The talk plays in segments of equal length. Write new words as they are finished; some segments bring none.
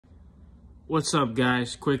What's up,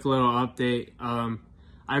 guys? Quick little update. I'm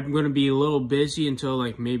gonna be a little busy until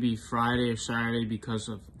like maybe Friday or Saturday because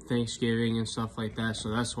of Thanksgiving and stuff like that.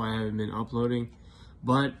 So that's why I haven't been uploading.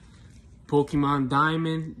 But Pokemon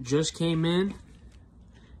Diamond just came in,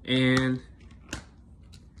 and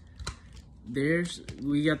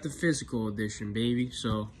we got the physical edition, baby.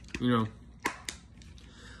 So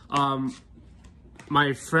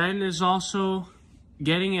my friend is also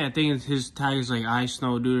getting it. I think his tag is like Ice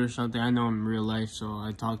Snow Dude or something. I know him in real life, so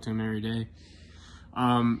I talk to him every day.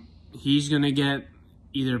 He's gonna get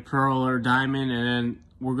either Pearl or Diamond, and then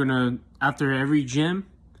we're gonna, after every gym,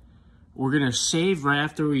 we're gonna save right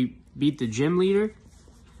after we beat the gym leader,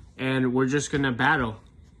 and we're just gonna battle.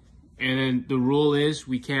 And then the rule is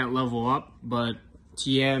we can't level up, but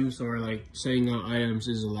TMs or like setting out items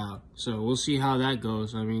is allowed. So we'll see how that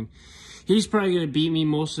goes. I mean, he's probably gonna beat me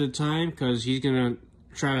most of the time because he's gonna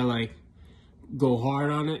try to like go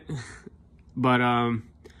hard on it. But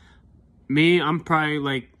me, I'm probably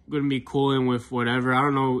like gonna be cooling with whatever. I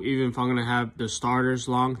don't know even if I'm gonna have the starters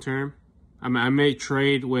long term. I mean, I may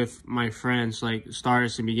trade with my friends like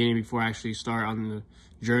starters in the beginning before I actually start on the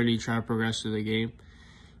journey, try to progress through the game.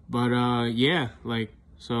 But yeah, like,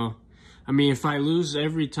 so I mean, if I lose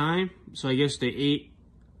every time, so I guess the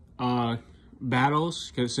 8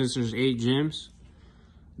 battles, because since there's 8 gyms,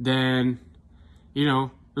 then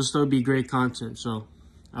it'll still be great content. So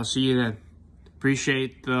I'll see you then.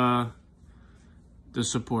 Appreciate the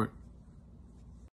support.